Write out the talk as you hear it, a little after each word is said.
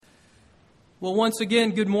Well, once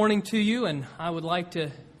again, good morning to you, and I would like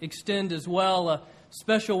to extend as well a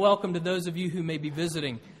special welcome to those of you who may be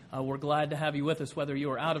visiting. We're glad to have you with us, whether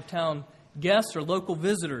you are out-of-town guests or local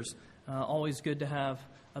visitors. Always good to have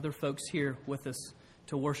other folks here with us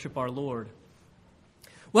to worship our Lord.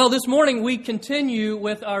 Well, this morning we continue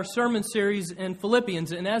with our sermon series in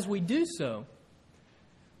Philippians, and as we do so,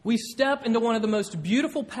 we step into one of the most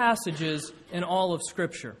beautiful passages in all of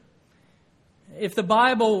Scripture. If the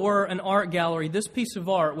Bible were an art gallery, this piece of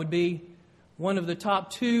art would be one of the top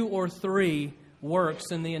 2 or 3 works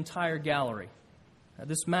in the entire gallery.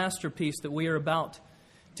 This masterpiece that we are about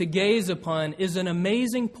to gaze upon is an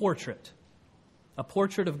amazing portrait, a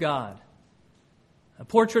portrait of God. A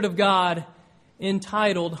portrait of God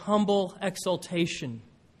entitled Humble Exaltation,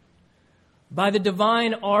 by the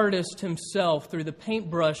divine artist himself through the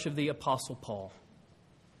paintbrush of the Apostle Paul.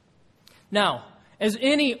 Now, as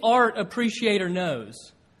any art appreciator knows,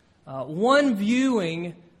 one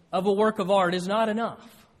viewing of a work of art is not enough.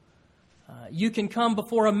 You can come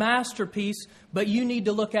before a masterpiece, but you need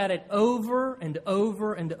to look at it over and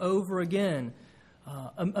over and over again.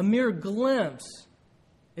 A mere glimpse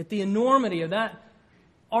at the enormity of that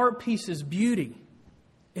art piece's beauty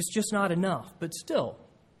is just not enough. But still,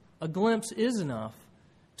 a glimpse is enough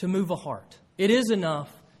to move a heart. It is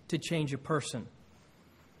enough to change a person.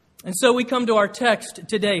 And so we come to our text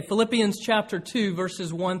today, Philippians chapter 2,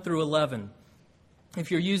 verses 1 through 11.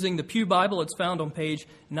 If you're using the Pew Bible, it's found on page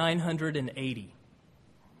 980.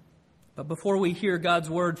 But before we hear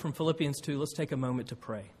God's word from Philippians 2, let's take a moment to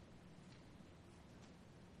pray.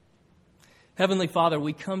 Heavenly Father,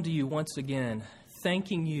 we come to you once again,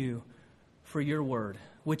 thanking you for your word,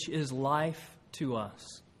 which is life to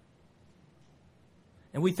us.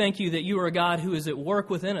 And we thank you that you are a God who is at work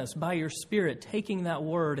within us by your Spirit, taking that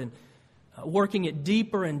word and working it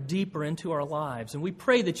deeper and deeper into our lives. And we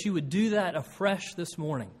pray that you would do that afresh this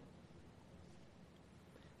morning.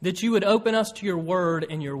 That you would open us to your word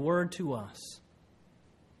and your word to us.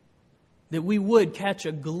 That we would catch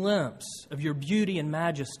a glimpse of your beauty and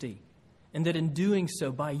majesty. And that in doing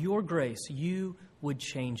so, by your grace, you would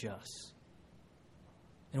change us.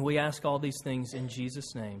 And we ask all these things in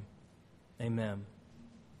Jesus' name. Amen.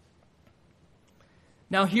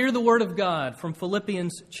 Now hear the word of God from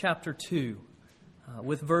Philippians chapter 2,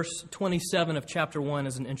 with verse 27 of chapter 1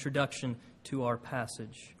 as an introduction to our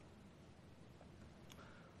passage.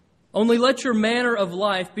 Only let your manner of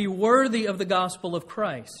life be worthy of the gospel of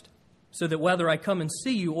Christ, so that whether I come and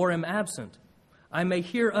see you or am absent, I may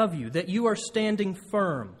hear of you, that you are standing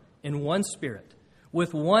firm in one spirit,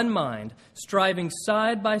 with one mind, striving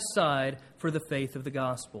side by side for the faith of the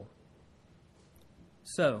gospel.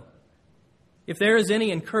 So, if there is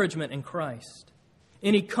any encouragement in Christ,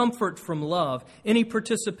 any comfort from love, any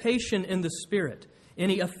participation in the Spirit,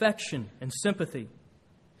 any affection and sympathy,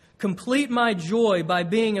 complete my joy by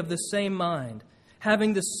being of the same mind,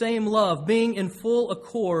 having the same love, being in full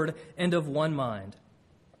accord and of one mind.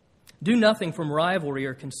 Do nothing from rivalry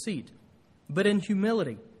or conceit, but in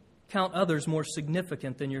humility count others more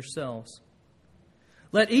significant than yourselves.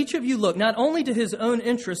 Let each of you look not only to his own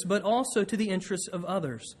interests, but also to the interests of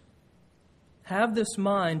others. Have this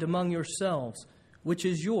mind among yourselves, which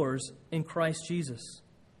is yours in Christ Jesus,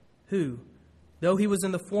 who, though he was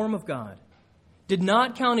in the form of God, did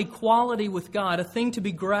not count equality with God a thing to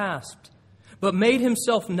be grasped, but made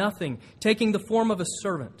himself nothing, taking the form of a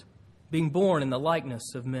servant, being born in the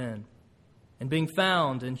likeness of men. And being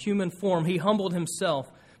found in human form, he humbled himself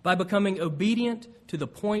by becoming obedient to the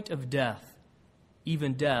point of death,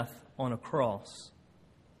 even death on a cross.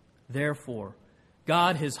 Therefore,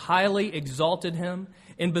 God has highly exalted him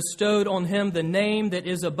and bestowed on him the name that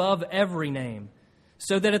is above every name,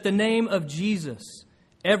 so that at the name of Jesus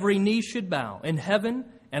every knee should bow in heaven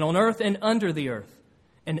and on earth and under the earth,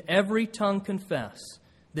 and every tongue confess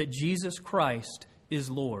that Jesus Christ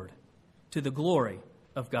is Lord, to the glory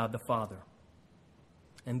of God the Father.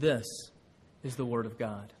 And this is the word of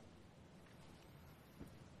God.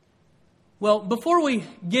 Well, before we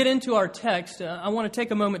get into our text, I want to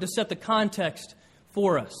take a moment to set the context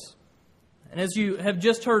for us. And as you have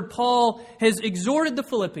just heard, Paul has exhorted the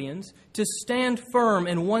Philippians to stand firm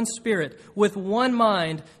in one spirit, with one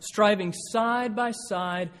mind, striving side by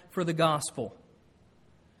side for the gospel.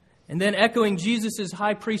 And then echoing Jesus'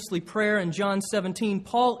 high priestly prayer in John 17,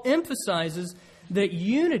 Paul emphasizes that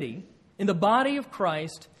unity in the body of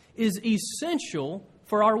Christ is essential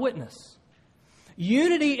for our witness.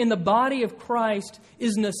 Unity in the body of Christ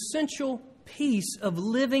is an essential piece of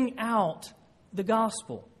living out the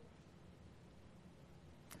gospel.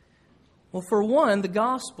 Well, for one, the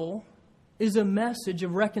gospel is a message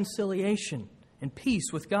of reconciliation and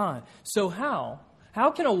peace with God. So how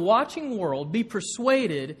can a watching world be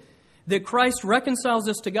persuaded that Christ reconciles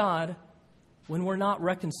us to God when we're not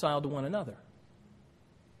reconciled to one another?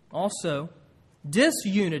 Also,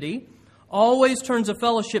 disunity always turns a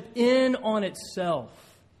fellowship in on itself.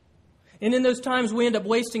 And in those times, we end up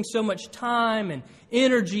wasting so much time and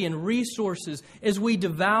energy and resources as we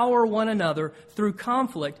devour one another through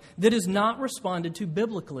conflict that is not responded to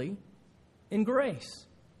biblically in grace.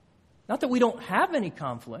 Not that we don't have any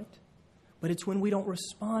conflict, but it's when we don't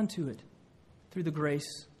respond to it through the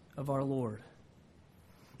grace of our Lord.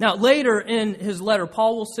 Now, later in his letter,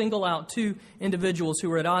 Paul will single out two individuals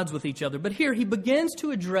who are at odds with each other. But here he begins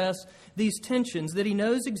to address these tensions that he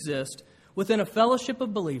knows exist within a fellowship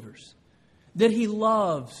of believers that he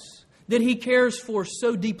loves, that he cares for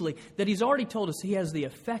so deeply, that he's already told us he has the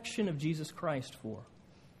affection of Jesus Christ for.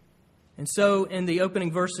 And so in the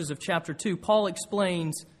opening verses of chapter 2, Paul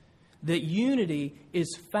explains that unity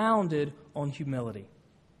is founded on humility.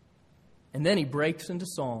 And then he breaks into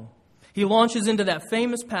song. He launches into that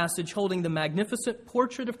famous passage holding the magnificent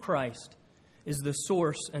portrait of Christ as the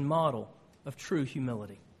source and model of true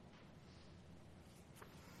humility.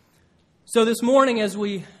 So this morning, as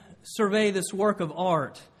we survey this work of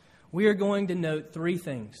art, we are going to note three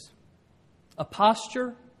things: a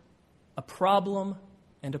posture, a problem,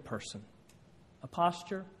 and a person. A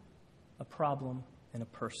posture, a problem, and a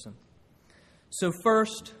person. So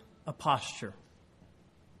first, a posture.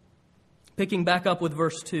 Picking back up with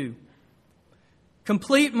verse 2.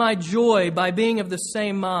 Complete my joy by being of the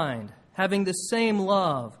same mind, having the same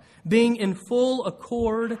love, being in full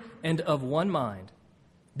accord and of one mind.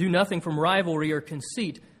 Do nothing from rivalry or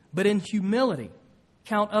conceit, but in humility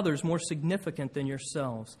count others more significant than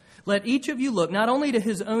yourselves. Let each of you look not only to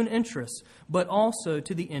his own interests, but also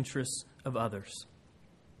to the interests of others.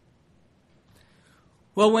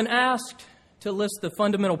 Well, when asked to list the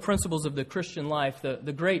fundamental principles of the Christian life,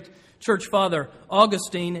 the great church father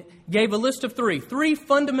Augustine gave a list of three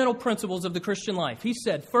fundamental principles of the Christian life. He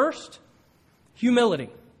said, first, humility.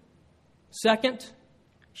 Second,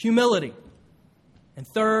 humility. And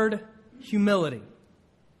third, humility.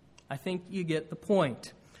 I think you get the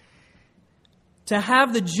point. To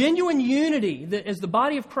have the genuine unity that as the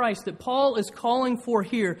body of Christ that Paul is calling for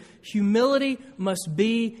here, humility must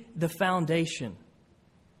be the foundation.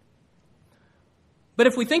 But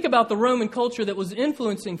if we think about the Roman culture that was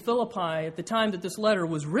influencing Philippi at the time that this letter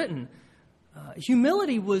was written,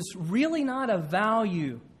 humility was really not a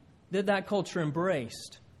value that culture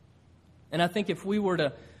embraced. And I think if we were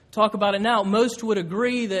to talk about it now, most would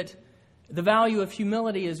agree that the value of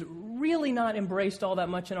humility is really not embraced all that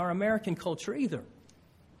much in our American culture either.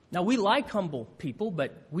 Now, we like humble people,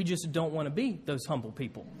 but we just don't want to be those humble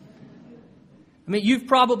people. I mean, you've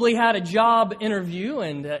probably had a job interview,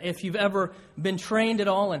 and if you've ever been trained at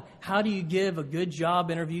all in how do you give a good job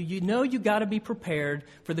interview, you know you've got to be prepared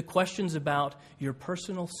for the questions about your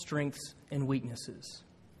personal strengths and weaknesses.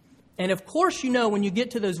 And of course, you know, when you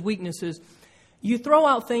get to those weaknesses, you throw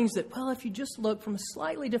out things that, well, if you just look from a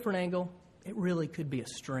slightly different angle, it really could be a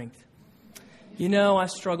strength. You know, I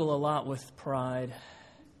struggle a lot with pride.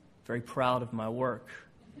 Very proud of my work.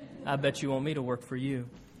 I bet you want me to work for you.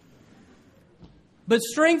 But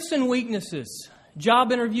strengths and weaknesses,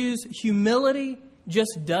 job interviews, humility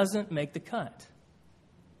just doesn't make the cut.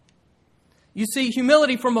 You see,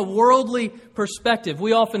 humility from a worldly perspective,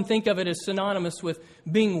 we often think of it as synonymous with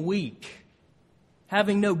being weak,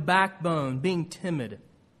 having no backbone, being timid.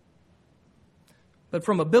 But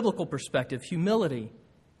from a biblical perspective, humility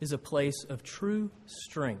is a place of true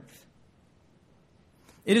strength.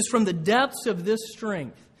 It is from the depths of this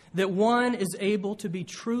strength that one is able to be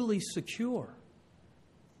truly secure,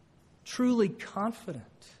 truly confident.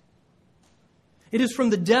 It is from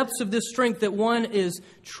the depths of this strength that one is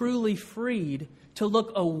truly freed to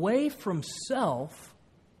look away from self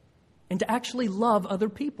and to actually love other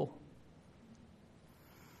people.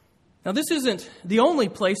 Now, this isn't the only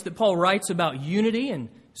place that Paul writes about unity and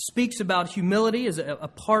speaks about humility as a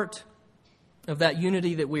part of that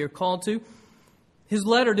unity that we are called to. His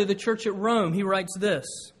letter to the church at Rome, he writes this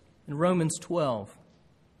in Romans 12.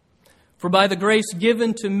 For by the grace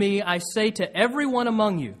given to me, I say to everyone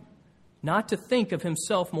among you, not to think of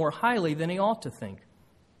himself more highly than he ought to think,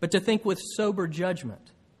 but to think with sober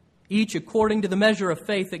judgment, each according to the measure of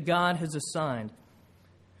faith that God has assigned.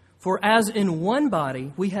 For as in one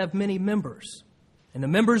body we have many members, and the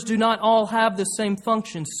members do not all have the same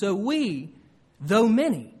function, so we, though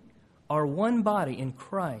many, are one body in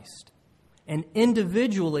Christ, and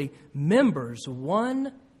individually members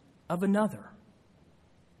one of another.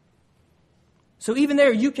 So even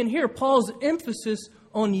there you can hear Paul's emphasis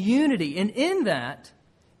on unity. And in that,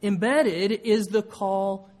 embedded is the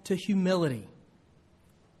call to humility.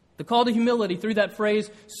 The call to humility, through that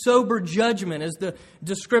phrase, sober judgment, is the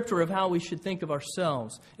descriptor of how we should think of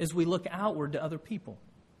ourselves as we look outward to other people.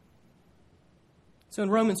 So in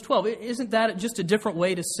Romans 12, isn't that just a different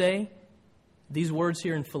way to say these words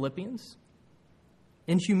here in Philippians?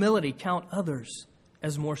 In humility, count others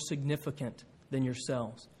as more significant than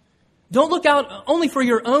yourselves. Don't look out only for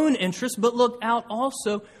your own interests, but look out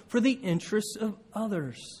also for the interests of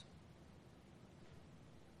others.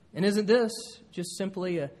 And isn't this just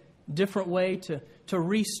simply a different way to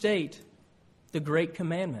restate the great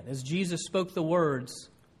commandment? As Jesus spoke the words,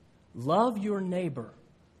 love your neighbor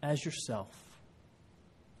as yourself.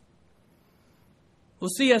 Well,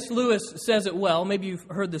 C.S. Lewis says it well. Maybe you've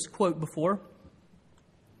heard this quote before.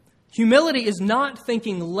 Humility is not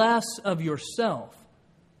thinking less of yourself.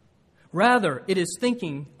 Rather, it is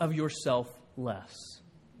thinking of yourself less.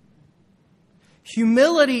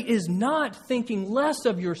 Humility is not thinking less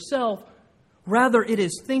of yourself. Rather, it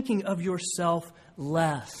is thinking of yourself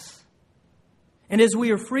less. And as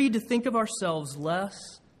we are freed to think of ourselves less,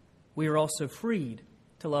 we are also freed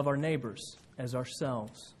to love our neighbors as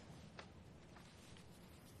ourselves.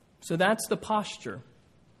 So that's the posture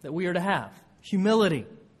that we are to have. Humility.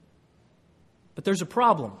 But there's a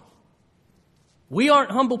problem. We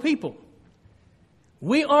aren't humble people.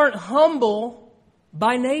 We aren't humble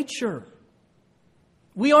by nature.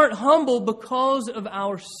 We aren't humble because of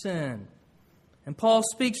our sin. And Paul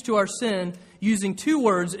speaks to our sin using two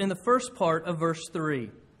words in the first part of verse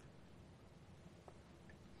 3.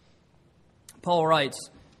 Paul writes,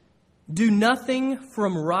 "Do nothing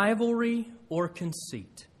from rivalry or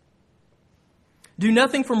conceit. Do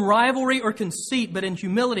nothing from rivalry or conceit, but in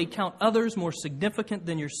humility count others more significant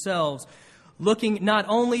than yourselves, looking not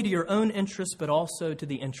only to your own interests, but also to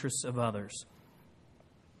the interests of others."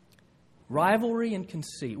 Rivalry and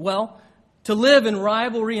conceit. Well, to live in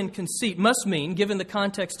rivalry and conceit must mean, given the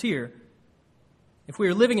context here, if we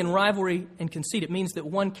are living in rivalry and conceit, it means that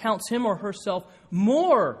one counts him or herself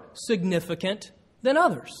more significant than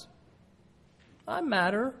others. I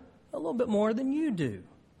matter a little bit more than you do.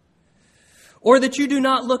 Or that you do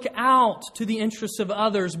not look out to the interests of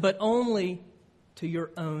others, but only to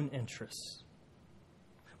your own interests.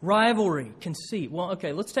 Rivalry, conceit. Well,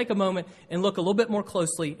 okay, let's take a moment and look a little bit more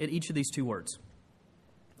closely at each of these two words.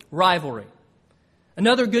 Rivalry.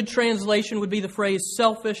 Another good translation would be the phrase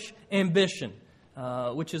selfish ambition,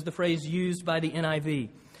 which is the phrase used by the NIV.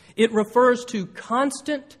 It refers to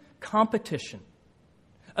constant competition,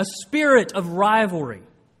 a spirit of rivalry.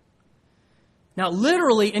 Now,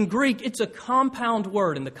 literally in Greek, it's a compound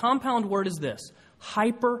word, and the compound word is this: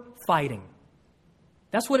 hyper-fighting.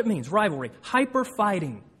 That's what it means, rivalry,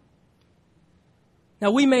 hyper-fighting.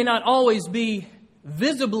 Now, we may not always be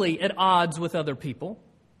visibly at odds with other people,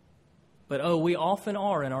 but we often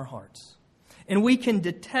are in our hearts. And we can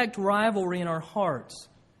detect rivalry in our hearts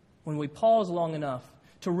when we pause long enough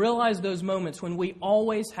to realize those moments when we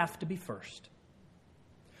always have to be first,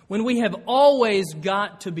 when we have always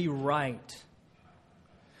got to be right,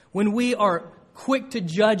 when we are quick to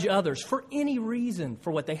judge others for any reason,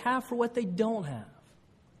 for what they have, for what they don't have.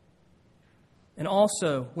 And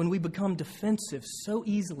also when we become defensive so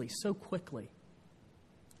easily, so quickly.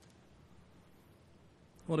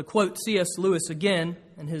 Well, to quote C.S. Lewis again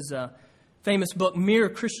in his famous book, Mere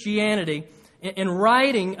Christianity, in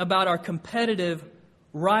writing about our competitive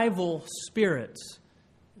rival spirits,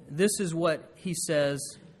 this is what he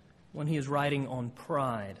says when he is writing on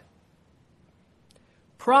pride.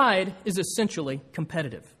 Pride is essentially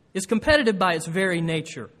competitive. It's competitive by its very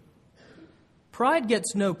nature. Pride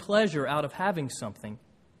gets no pleasure out of having something,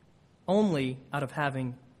 only out of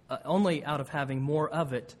having more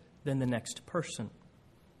of it than the next person.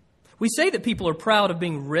 We say that people are proud of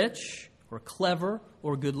being rich or clever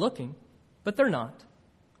or good-looking, but they're not.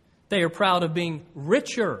 They are proud of being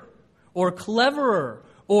richer or cleverer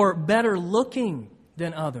or better-looking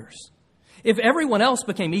than others. If everyone else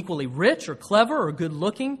became equally rich or clever or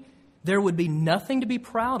good-looking, there would be nothing to be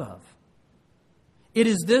proud of. It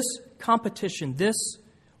is this competition, this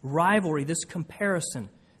rivalry, this comparison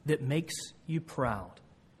that makes you proud.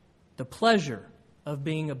 The pleasure of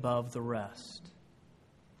being above the rest.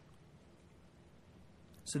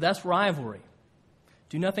 So that's rivalry.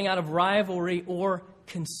 Do nothing out of rivalry or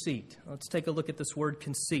conceit. Let's take a look at this word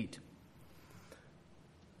conceit.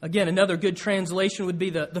 Again, another good translation would be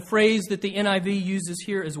the phrase that the NIV uses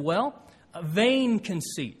here as well, a vain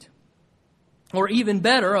conceit. Or even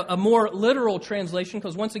better, a more literal translation,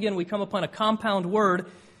 because once again we come upon a compound word,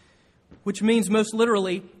 which means most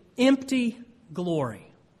literally empty glory.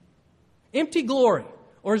 Empty glory.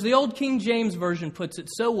 Or as the old King James Version puts it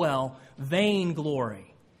so well, vain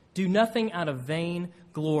glory. Do nothing out of vain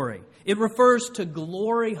glory. It refers to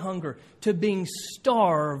glory hunger, to being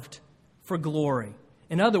starved for glory.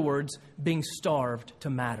 In other words, being starved to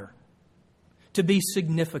matter, to be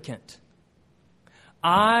significant.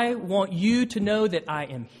 I want you to know that I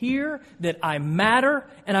am here, that I matter,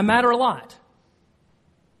 and I matter a lot.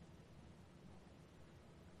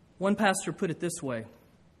 One pastor put it this way: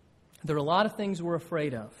 there are a lot of things we're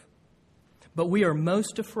afraid of, but we are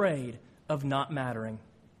most afraid of not mattering,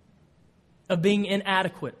 of being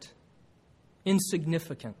inadequate,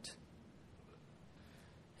 insignificant.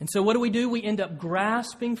 And so what do? We end up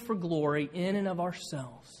grasping for glory in and of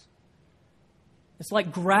ourselves. It's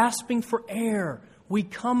like grasping for air. We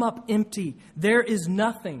come up empty. There is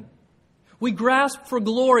nothing. We grasp for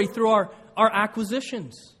glory through our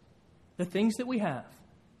acquisitions, the things that we have.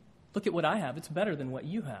 Look at what I have. It's better than what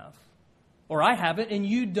you have. Or I have it and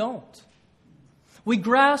you don't. We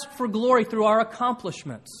grasp for glory through our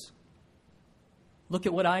accomplishments. Look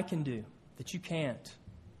at what I can do that you can't.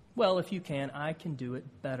 Well, if you can, I can do it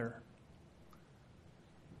better.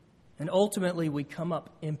 And ultimately, we come up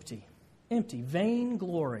empty. Empty, vain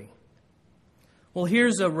glory. Well,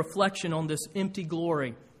 here's a reflection on this empty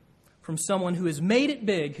glory from someone who has made it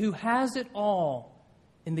big, who has it all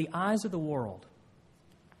in the eyes of the world.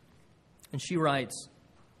 And she writes,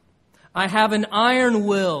 I have an iron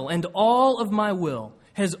will, and all of my will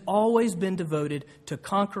has always been devoted to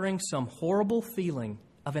conquering some horrible feeling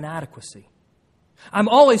of inadequacy. I'm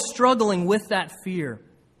always struggling with that fear.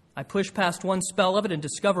 I push past one spell of it and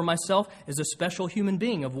discover myself as a special human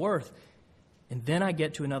being of worth. And then I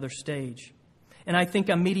get to another stage. And I think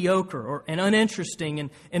I'm mediocre and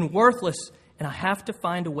uninteresting and worthless. And I have to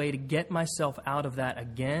find a way to get myself out of that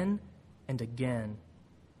again and again.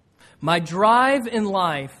 My drive in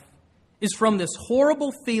life is from this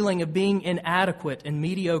horrible feeling of being inadequate and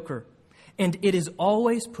mediocre. And it is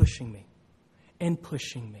always pushing me and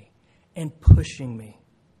pushing me and pushing me.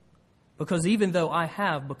 Because even though I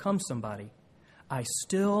have become somebody, I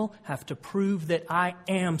still have to prove that I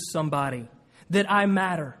am somebody, that I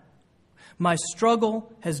matter. My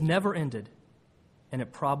struggle has never ended, and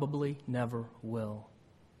it probably never will.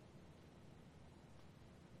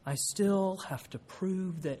 I still have to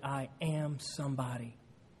prove that I am somebody,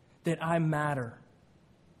 that I matter.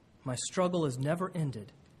 My struggle has never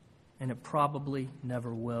ended, and it probably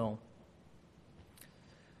never will.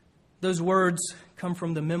 Those words come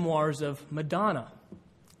from the memoirs of Madonna,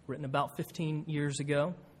 written about 15 years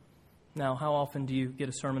ago. Now, how often do you get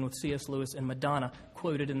a sermon with C.S. Lewis and Madonna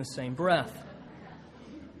quoted in the same breath?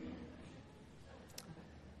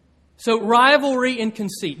 So rivalry and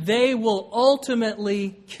conceit, they will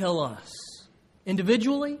ultimately kill us.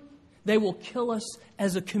 Individually, they will kill us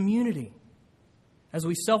as a community, as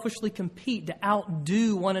we selfishly compete to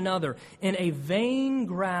outdo one another in a vain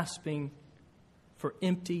grasping for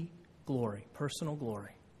empty glory, personal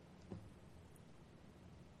glory.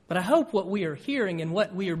 But I hope what we are hearing and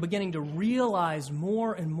what we are beginning to realize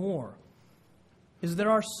more and more is that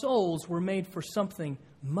our souls were made for something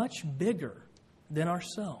much bigger than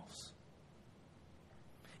ourselves.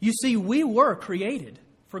 You see, we were created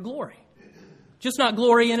for glory, just not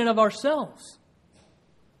glory in and of ourselves.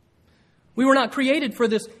 We were not created for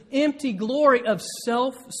this empty glory of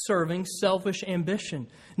self-serving, selfish ambition.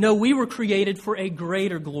 No, we were created for a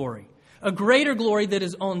greater glory that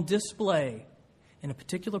is on display in a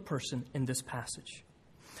particular person in this passage.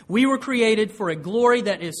 We were created for a glory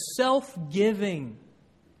that is self-giving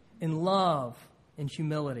in love and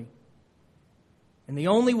humility. And the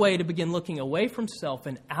only way to begin looking away from self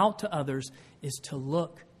and out to others is to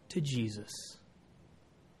look to Jesus.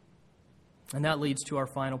 And that leads to our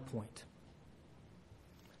final point.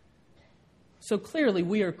 So clearly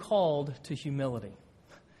we are called to humility.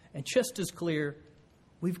 And just as clear,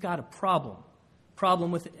 we've got a problem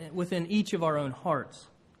within each of our own hearts.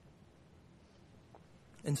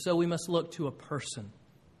 And so we must look to a person.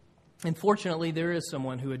 And fortunately, there is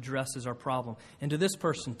someone who addresses our problem. And to this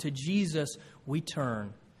person, to Jesus, we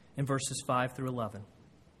turn in verses 5 through 11.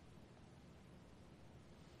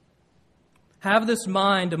 Have this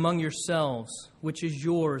mind among yourselves, which is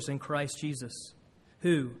yours in Christ Jesus,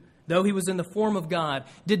 who, though he was in the form of God,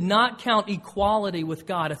 did not count equality with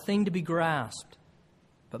God a thing to be grasped,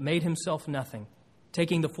 but made himself nothing,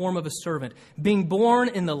 taking the form of a servant, being born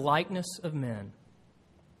in the likeness of men,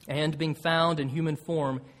 and being found in human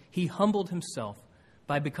form, he humbled himself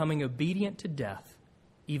by becoming obedient to death,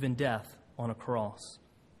 even death on a cross.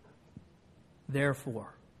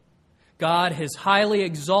 Therefore, God has highly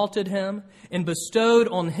exalted him and bestowed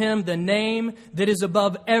on him the name that is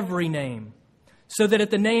above every name, so that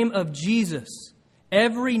at the name of Jesus,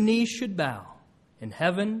 every knee should bow in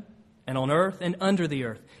heaven and on earth and under the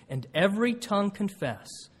earth, and every tongue confess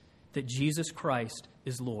that Jesus Christ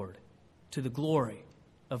is Lord, to the glory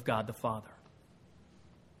of God the Father.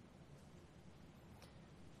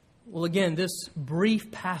 Well, again, this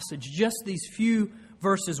brief passage, just these few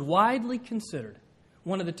verses, widely considered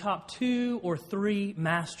one of the top 2 or 3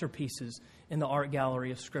 masterpieces in the art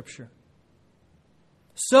gallery of Scripture.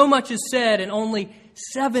 So much is said in only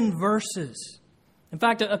 7 verses. In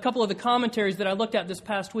fact, a couple of the commentaries that I looked at this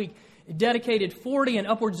past week dedicated 40 and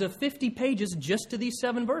upwards of 50 pages just to these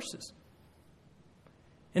 7 verses.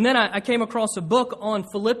 And then I came across a book on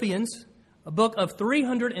Philippians, a book of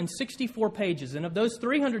 364 pages. And of those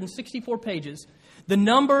 364 pages, the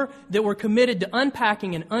number that were committed to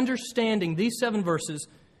unpacking and understanding these 7 verses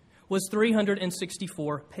was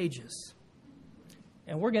 364 pages.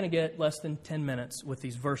 And we're going to get less than 10 minutes with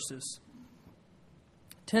these verses.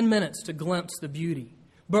 10 minutes to glimpse the beauty.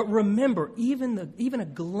 But remember, even a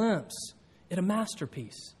glimpse at a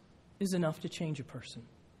masterpiece is enough to change a person.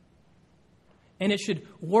 And it should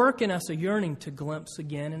work in us a yearning to glimpse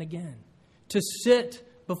again and again, to sit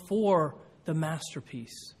before the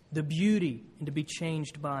masterpiece, the beauty, and to be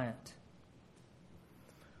changed by it.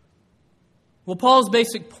 Well, Paul's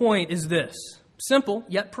basic point is this, simple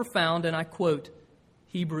yet profound, and I quote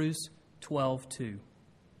Hebrews 12:2.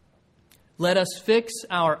 Let us fix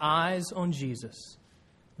our eyes on Jesus,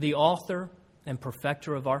 the author and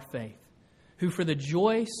perfecter of our faith, who for the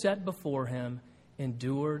joy set before him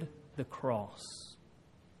endured the cross.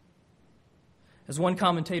 As one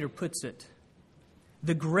commentator puts it,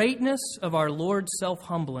 the greatness of our Lord's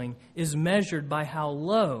self-humbling is measured by how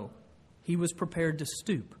low he was prepared to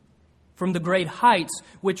stoop from the great heights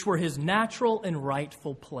which were his natural and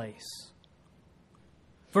rightful place.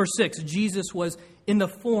 Verse 6, Jesus was in the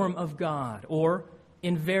form of God, or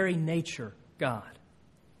in very nature God.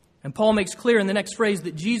 And Paul makes clear in the next phrase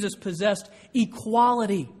that Jesus possessed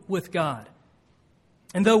equality with God.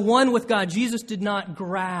 And though one with God, Jesus did not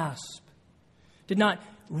grasp, did not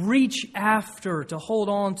reach after to hold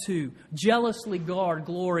on to, jealously guard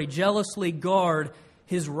glory, jealously guard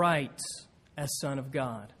his rights as Son of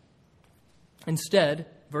God. Instead,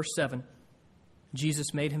 verse 7,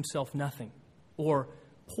 Jesus made himself nothing, or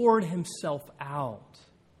poured himself out,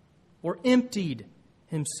 or emptied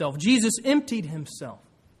himself. Jesus emptied himself,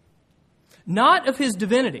 not of his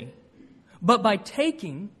divinity, but by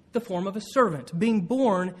taking the form of a servant, being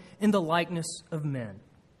born in the likeness of men.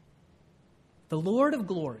 The Lord of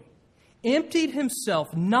glory emptied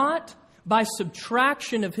himself not by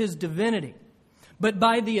subtraction of his divinity, but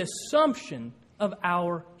by the assumption of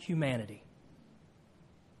our humanity.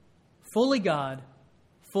 Fully God,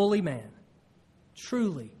 fully man.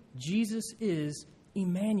 Truly, Jesus is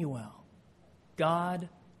Emmanuel, God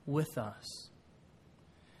with us.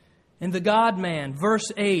 And the God-man,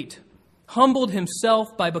 verse 8, humbled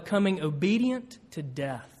himself by becoming obedient to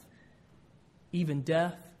death, even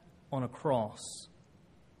death on a cross,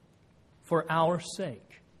 for our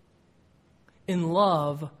sake, in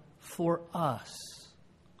love for us.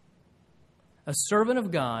 A servant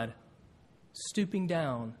of God stooping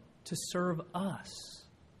down to serve us.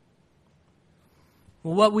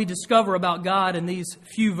 Well, what we discover about God in these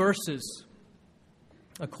few verses,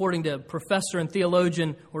 according to professor and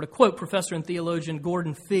theologian, or to quote professor and theologian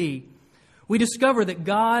Gordon Fee, we discover that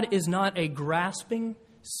God is not a grasping,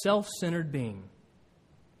 self-centered being.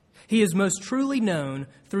 He is most truly known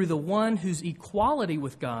through the one whose equality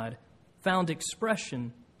with God found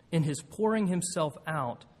expression in his pouring himself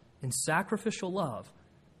out in sacrificial love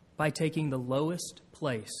by taking the lowest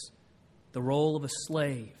place, the role of a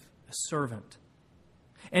slave, a servant,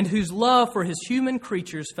 and whose love for his human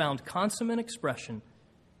creatures found consummate expression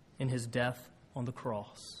in his death on the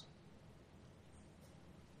cross.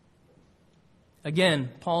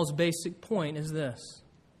 Again, Paul's basic point is this.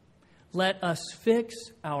 Let us fix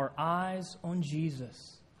our eyes on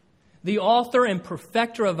Jesus, the author and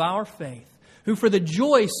perfecter of our faith, who for the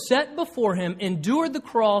joy set before him endured the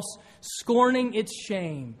cross, scorning its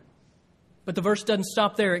shame. But the verse doesn't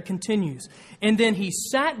stop there, it continues. And then he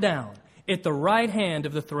sat down at the right hand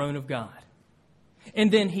of the throne of God.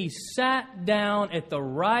 And then he sat down at the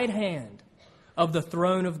right hand of the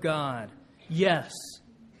throne of God. Yes,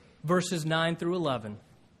 verses 9 through 11.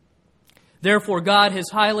 Therefore God has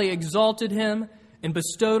highly exalted him and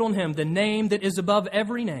bestowed on him the name that is above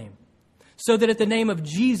every name, so that at the name of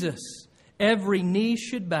Jesus every knee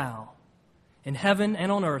should bow, in heaven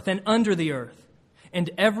and on earth and under the earth, and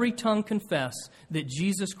every tongue confess that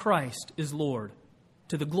Jesus Christ is Lord,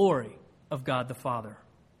 to the glory of God the Father.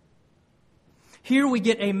 Here we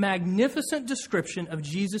get a magnificent description of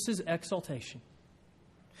Jesus' exaltation.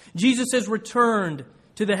 Jesus has returned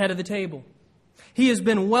to the head of the table. He has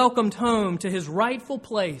been welcomed home to his rightful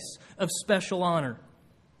place of special honor.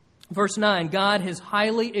 Verse 9, God has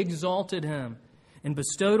highly exalted him and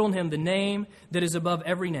bestowed on him the name that is above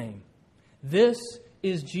every name. This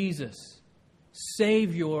is Jesus,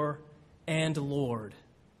 Savior and Lord.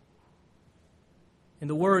 In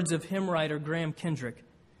the words of hymn writer Graham Kendrick,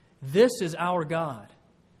 this is our God,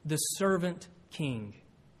 the servant King.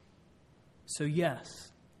 So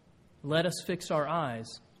yes, let us fix our eyes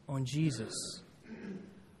on Jesus.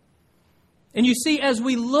 And you see, as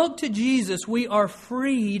we look to Jesus, we are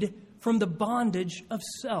freed from the bondage of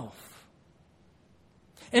self.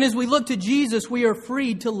 And as we look to Jesus, we are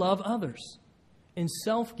freed to love others in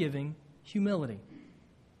self-giving humility.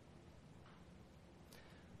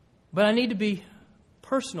 But I need to be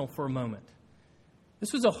personal for a moment.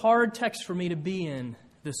 This was a hard text for me to be in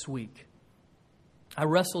this week. I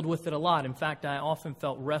wrestled with it a lot. In fact, I often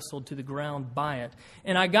felt wrestled to the ground by it.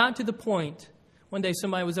 And I got to the point, one day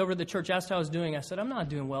somebody was over at the church, asked how I was doing. I said, I'm not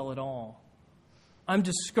doing well at all. I'm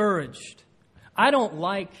discouraged. I don't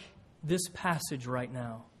like this passage right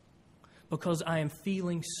now because I am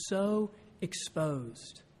feeling so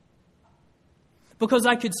exposed. Because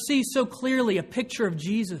I could see so clearly a picture of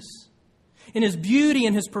Jesus in His beauty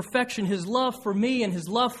and His perfection, His love for me and His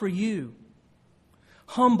love for you.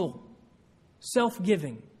 Humble,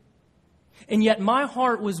 self-giving. And yet my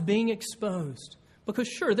heart was being exposed. Because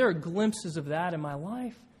sure, there are glimpses of that in my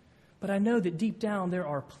life. But I know that deep down there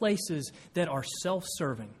are places that are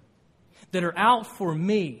self-serving. That are out for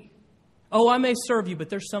me. Oh, I may serve you, but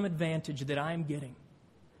there's some advantage that I am getting.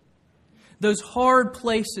 Those hard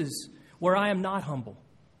places where I am not humble.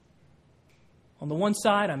 On the one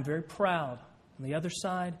side, I'm very proud. On the other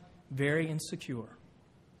side, very insecure.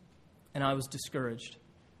 And I was discouraged.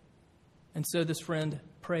 And so this friend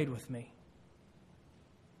prayed with me.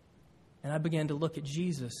 And I began to look at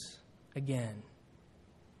Jesus again.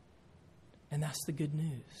 And that's the good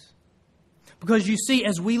news. Because you see,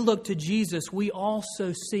 as we look to Jesus, we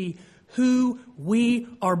also see who we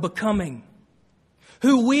are becoming.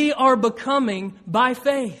 Who we are becoming by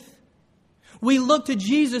faith. We look to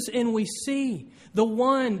Jesus and we see the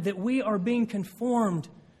one that we are being conformed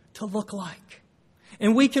to look like.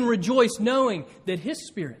 And we can rejoice knowing that His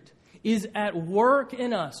Spirit is at work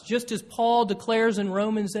in us, just as Paul declares in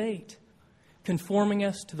Romans 8, conforming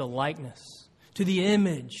us to the likeness, to the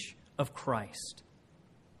image of Christ.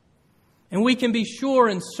 And we can be sure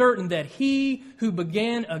and certain that He who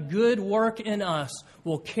began a good work in us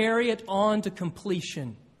will carry it on to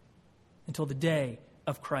completion until the day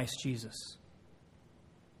of Christ Jesus.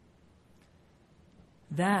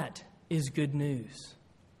 That is good news.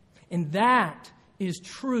 And that is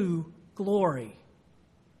true glory.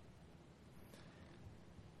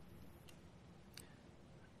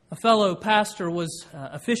 A fellow pastor was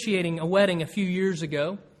officiating a wedding a few years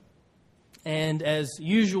ago. And as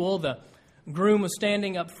usual, the groom was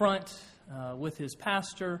standing up front with his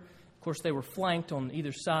pastor. Of course, they were flanked on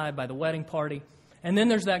either side by the wedding party. And then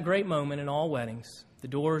there's that great moment in all weddings. The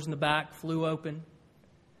doors in the back flew open.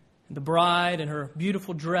 And the bride in her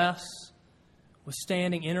beautiful dress was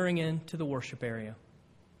entering into the worship area.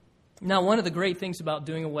 Now, one of the great things about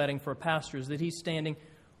doing a wedding for a pastor is that he's standing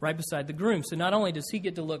right beside the groom. So not only does he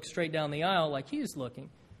get to look straight down the aisle like he is looking,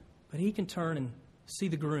 but he can turn and see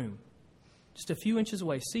the groom just a few inches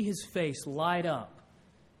away, see his face light up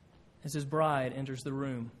as his bride enters the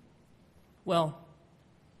room. Well,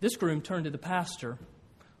 this groom turned to the pastor,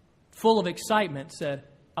 full of excitement, said,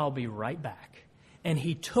 "I'll be right back." And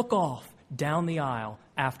he took off down the aisle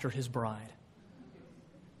after his bride.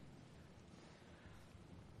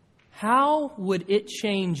 How would it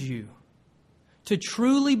change you to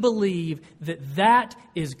truly believe that that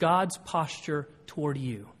is God's posture toward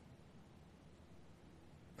you?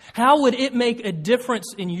 How would it make a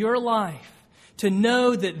difference in your life to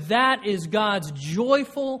know that that is God's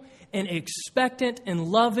joyful and expectant and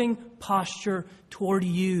loving posture toward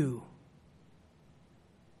you?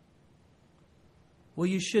 Well,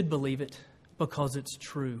 you should believe it because it's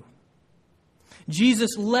true.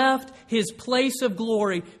 Jesus left His place of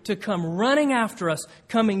glory to come running after us,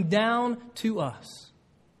 coming down to us.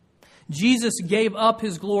 Jesus gave up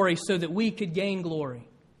His glory so that we could gain glory.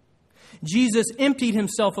 Jesus emptied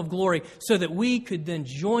Himself of glory so that we could then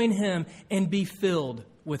join Him and be filled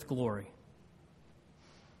with glory.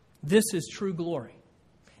 This is true glory.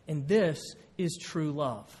 And this is true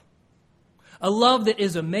love. A love that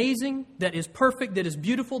is amazing, that is perfect, that is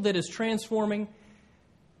beautiful, that is transforming.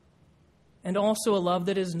 And also a love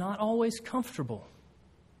that is not always comfortable.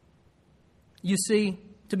 You see,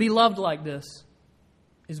 to be loved like this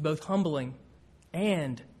is both humbling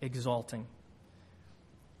and exalting.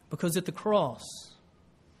 Because at the cross,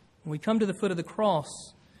 when we come to the foot of the cross,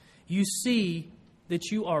 you see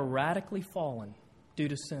that you are radically fallen due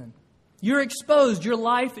to sin. You're exposed. Your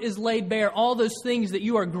life is laid bare. All those things that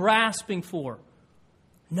you are grasping for,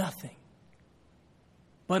 nothing.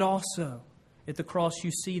 But also, at the cross,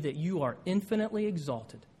 you see that you are infinitely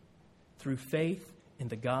exalted through faith in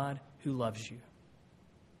the God who loves you.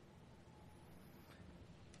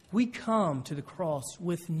 We come to the cross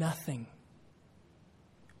with nothing.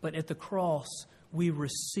 But at the cross, we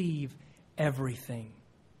receive everything.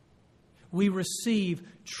 We receive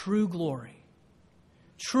true glory,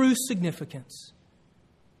 true significance.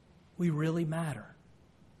 We really matter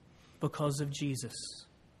because of Jesus.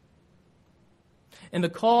 And the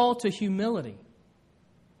call to humility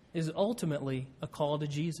is ultimately a call to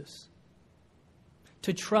Jesus.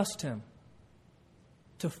 To trust Him,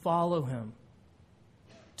 to follow Him,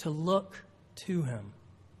 to look to Him.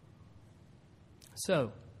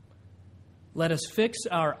 So, let us fix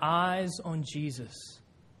our eyes on Jesus,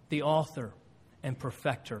 the author and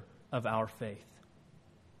perfecter of our faith.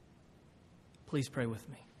 Please pray with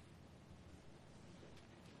me.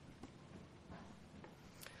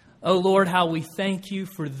 Oh Lord, how we thank you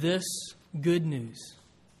for this good news.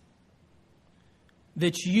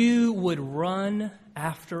 That you would run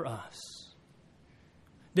after us.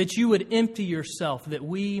 That you would empty yourself that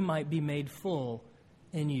we might be made full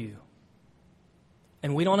in you.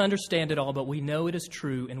 And we don't understand it all, but we know it is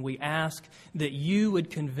true, and we ask that you would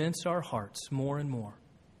convince our hearts more and more.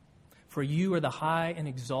 For you are the high and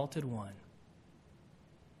exalted one.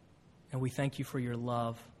 And we thank you for your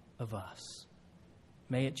love of us.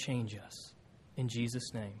 May it change us. In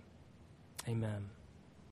Jesus' name, amen.